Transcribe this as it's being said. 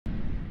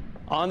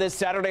On this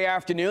Saturday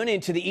afternoon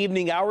into the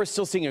evening hours,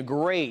 still seeing a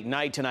great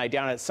night tonight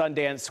down at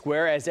Sundance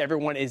Square as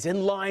everyone is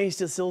in lines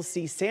to still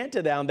see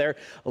Santa down there.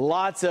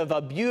 Lots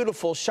of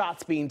beautiful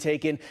shots being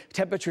taken.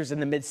 Temperatures in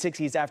the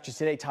mid-60s after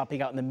today,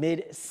 topping out in the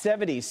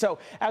mid-70s. So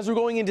as we're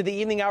going into the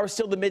evening hours,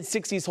 still the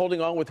mid-60s holding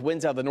on with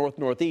winds out of the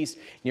north-northeast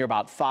near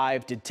about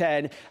 5 to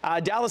 10.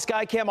 Dallas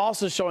Skycam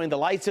also showing the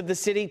lights of the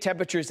city.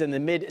 Temperatures in the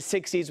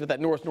mid-60s with that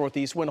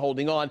north-northeast wind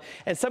holding on.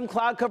 And some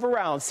cloud cover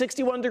around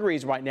 61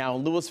 degrees right now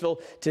in Louisville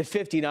to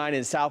 59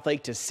 in South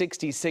Lake to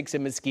 66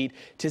 in Mesquite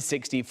to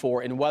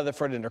 64 in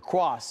Weatherford, and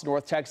across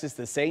North Texas,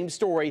 the same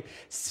story,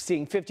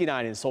 seeing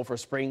 59 in Sulphur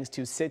Springs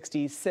to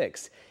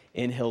 66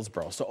 in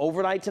Hillsborough. So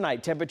overnight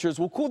tonight,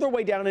 temperatures will cool their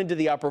way down into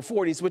the upper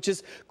 40s, which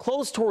is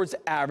close towards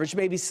average,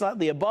 maybe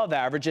slightly above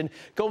average. And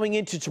going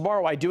into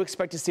tomorrow, I do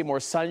expect to see more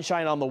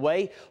sunshine on the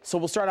way. So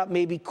we'll start out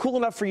maybe cool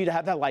enough for you to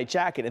have that light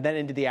jacket, and then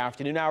into the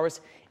afternoon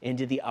hours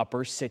into the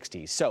upper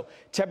 60s. So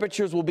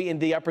temperatures will be in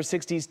the upper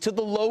 60s to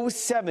the low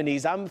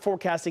 70s. I'm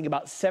forecasting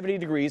about 70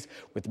 degrees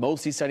with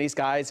mostly sunny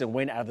skies and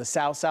wind out of the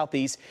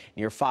south-southeast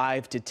near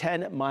 5 to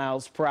 10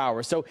 miles per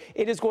hour. So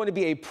it is going to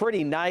be a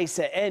pretty nice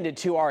end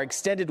to our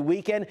extended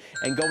weekend.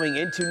 And going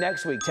into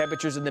next week,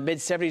 temperatures in the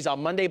mid-70s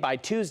on Monday. By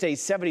Tuesday,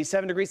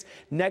 77 degrees.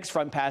 Next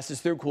front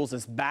passes through, cools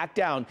us back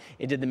down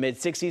into the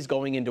mid-60s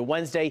going into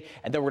Wednesday.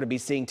 And then we're going to be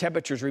seeing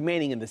temperatures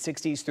remaining in the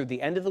 60s through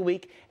the end of the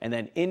week and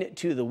then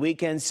into the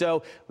weekend.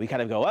 So we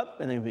kind of go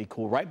up and then we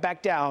cool right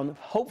back down,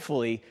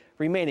 hopefully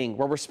remaining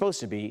where we're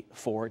supposed to be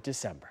for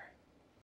December.